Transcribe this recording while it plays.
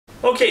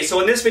Okay, so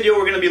in this video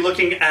we're going to be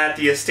looking at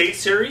the Estate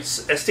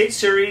Series. Estate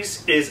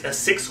Series is a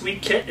 6-week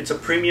kit. It's a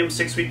premium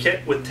 6-week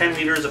kit with 10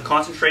 liters of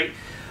concentrate.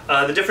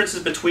 The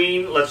differences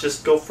between, let's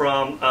just go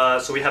from,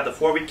 so we have the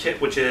 4-week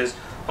kit, which is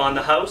on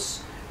the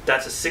house.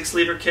 That's a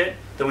 6-liter kit.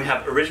 Then we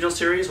have Original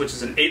Series, which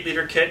is an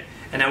 8-liter kit.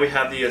 And now we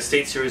have the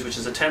Estate Series, which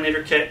is a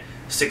 10-liter kit,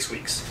 6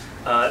 weeks.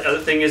 The other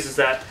thing is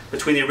that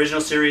between the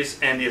Original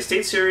Series and the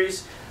Estate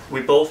Series,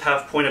 we both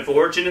have point of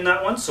origin in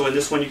that one. So in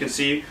this one you can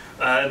see,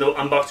 the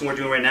unboxing we're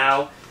doing right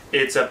now,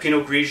 it's a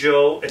Pinot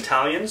Grigio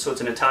Italian, so it's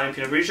an Italian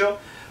Pinot Grigio,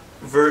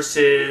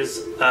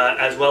 versus,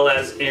 as well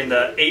as in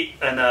the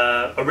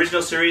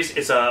Original Series,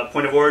 it's a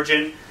point of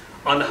origin.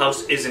 On the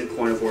house isn't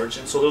point of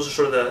origin. So those are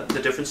sort of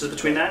the differences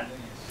between that.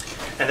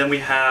 And then we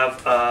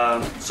have,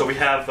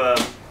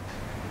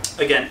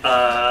 again,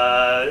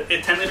 a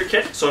 10-liter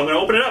kit. So I'm going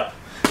to open it up.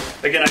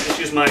 Again, I just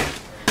use my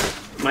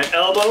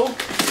elbow.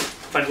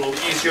 Find it a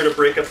little easier to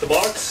break up the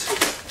box.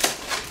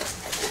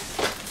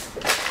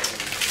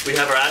 We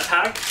have our ad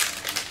pack.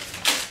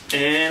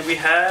 And we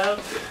have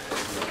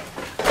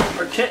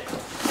our kit,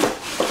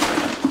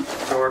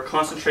 so our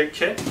concentrate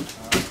kit.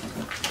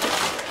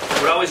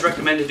 What I always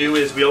recommend to do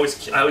is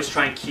I always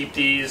try and keep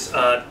these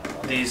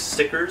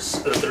stickers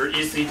that are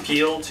easily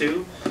peeled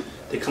too.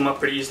 They come up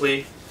pretty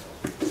easily,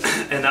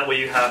 and that way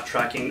you have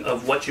tracking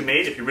of what you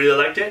made if you really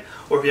liked it,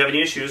 or if you have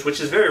any issues, which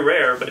is very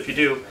rare, but if you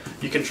do,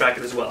 you can track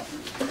it as well.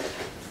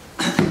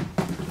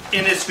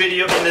 In this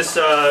video, in this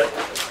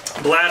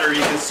bladder,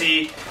 you can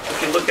see,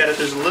 if you look at it,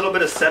 there's a little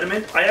bit of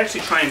sediment. I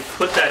actually try and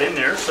put that in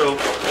there, so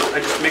I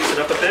just mix it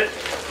up a bit.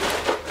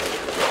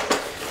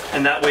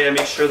 And that way I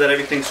make sure that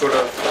everything's sort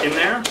of in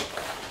there.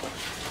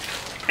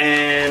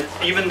 And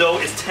even though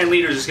it's 10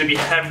 liters, it's going to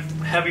be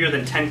heavier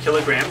than 10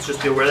 kilograms.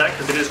 Just be aware of that,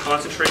 because it is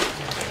concentrate.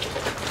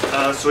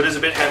 So it is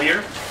a bit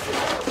heavier.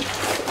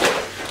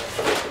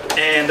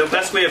 And the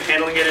best way of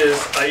handling it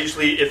is, I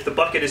usually, if the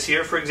bucket is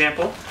here, for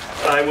example,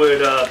 I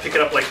would pick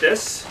it up like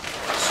this.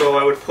 So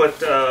I would put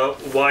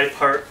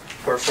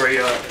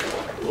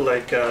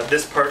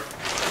this part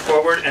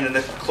forward, and then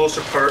the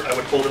closer part I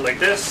would hold it like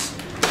this,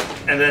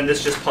 and then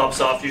this just pops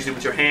off usually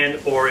with your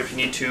hand, or if you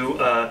need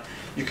to,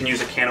 you can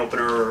use a can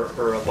opener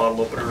or a bottle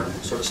opener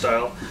sort of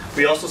style.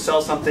 We also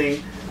sell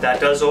something that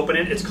does open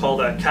it. It's called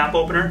a cap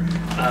opener,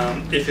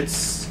 if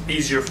it's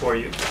easier for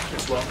you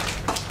as well.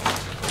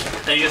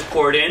 Then you just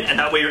pour it in, and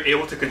that way you're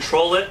able to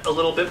control it a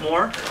little bit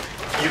more.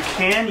 You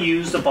can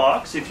use the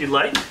box if you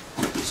like.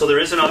 So there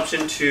is an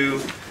option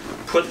to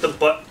put the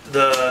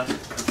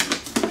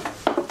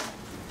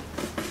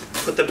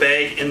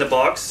bag in the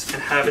box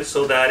and have it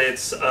so that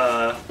it's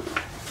that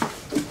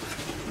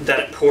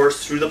it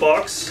pours through the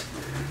box.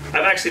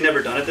 I've actually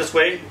never done it this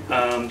way,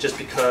 just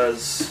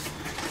because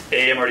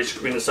A, I'm already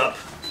screwing this up,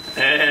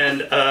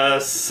 and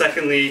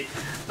secondly,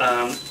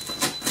 I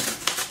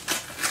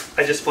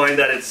just find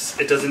that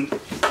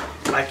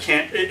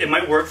it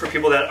might work for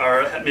people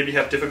that maybe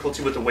have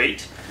difficulty with the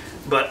weight,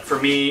 but for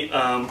me,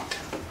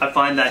 I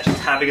find that just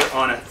having it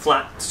on a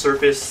flat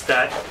surface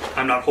that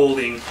I'm not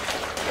holding,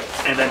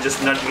 and then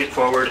just nudging it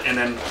forward and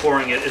then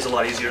pouring it is a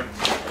lot easier.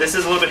 This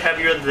is a little bit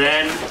heavier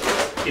than,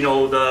 you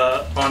know,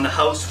 on the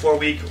house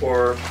 4-week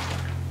or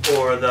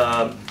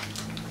the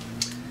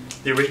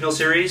Original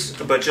Series,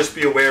 but just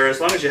be aware, as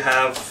long as you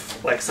have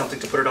like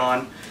something to put it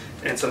on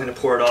and something to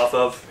pour it off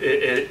of,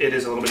 it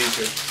is a little bit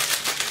easier.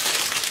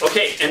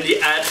 Okay, and the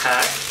ad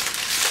pack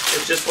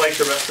is just like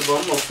the rest of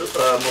them.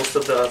 Most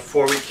of the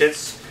 4-week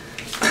kits.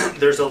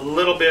 There's a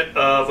little bit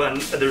of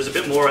there's a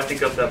bit more, I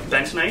think, of the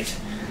bentonite.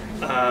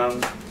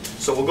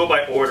 So we'll go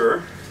by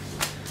order.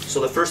 So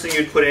the first thing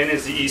you'd put in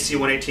is the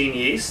EC118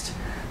 yeast.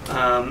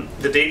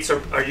 The dates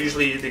are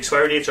usually, the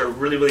expiry dates are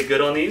really good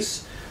on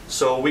these.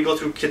 So we go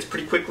through kits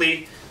pretty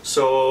quickly.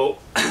 So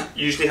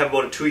you usually have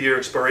about a 2-year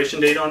expiration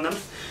date on them,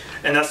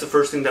 and that's the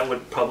first thing that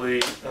would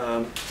probably,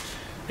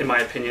 in my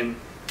opinion,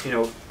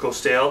 go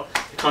stale.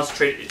 The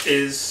concentrate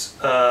is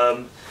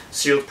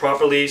sealed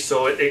properly,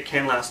 so it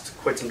can last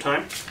quite some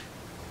time.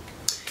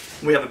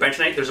 We have a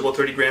bentonite. There's about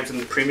 30 grams in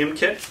the premium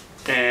kit,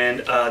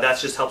 and that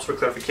just helps for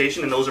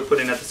clarification, and those are put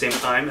in at the same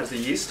time as the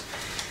yeast.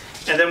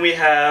 And then we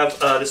have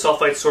the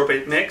sulfite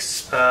sorbate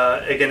mix.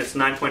 Again, it's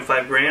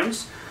 9.5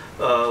 grams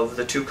of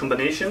the two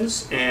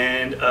combinations,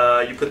 and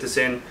you put this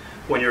in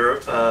when you're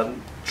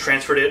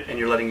transferred it and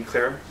you're letting it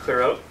clear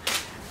out.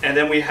 And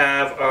then we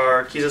have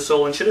our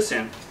Quizasol and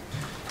chitosan.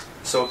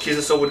 So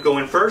Quizasol would go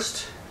in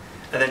first,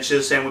 and then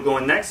chitosan would go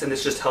in next, and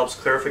this just helps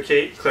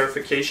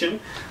clarification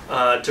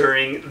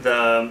during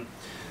the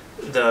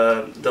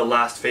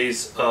last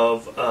phase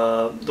of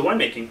the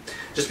winemaking.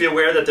 Just be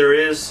aware that there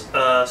is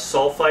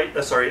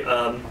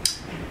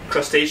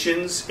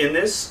crustaceans in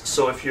this,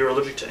 so if you're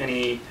allergic to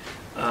any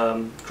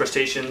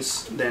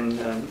crustaceans, then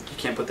you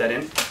can't put that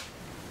in.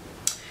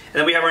 And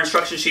then we have our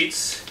instruction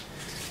sheets.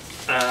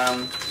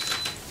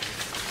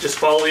 Just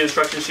follow the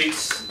instruction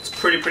sheets. It's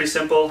pretty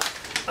simple.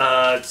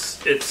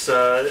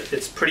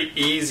 It's pretty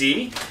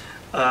easy.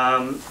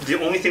 The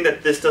only thing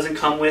that this doesn't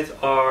come with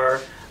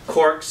are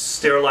corks,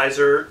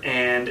 sterilizer,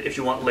 and if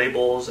you want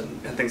labels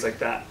and things like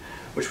that.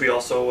 which we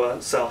also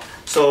sell.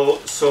 So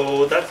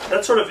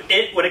that's sort of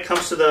it when it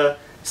comes to the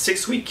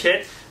 6-week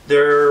kit.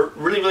 They're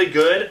really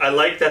good. I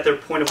like that they're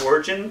point of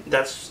origin.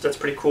 That's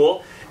pretty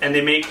cool. And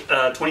they make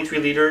 23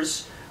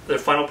 liters. Their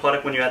final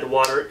product when you add the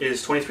water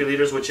is 23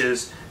 liters, which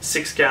is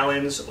 6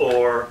 gallons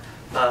or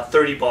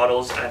 30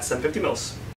 bottles at 750 mils.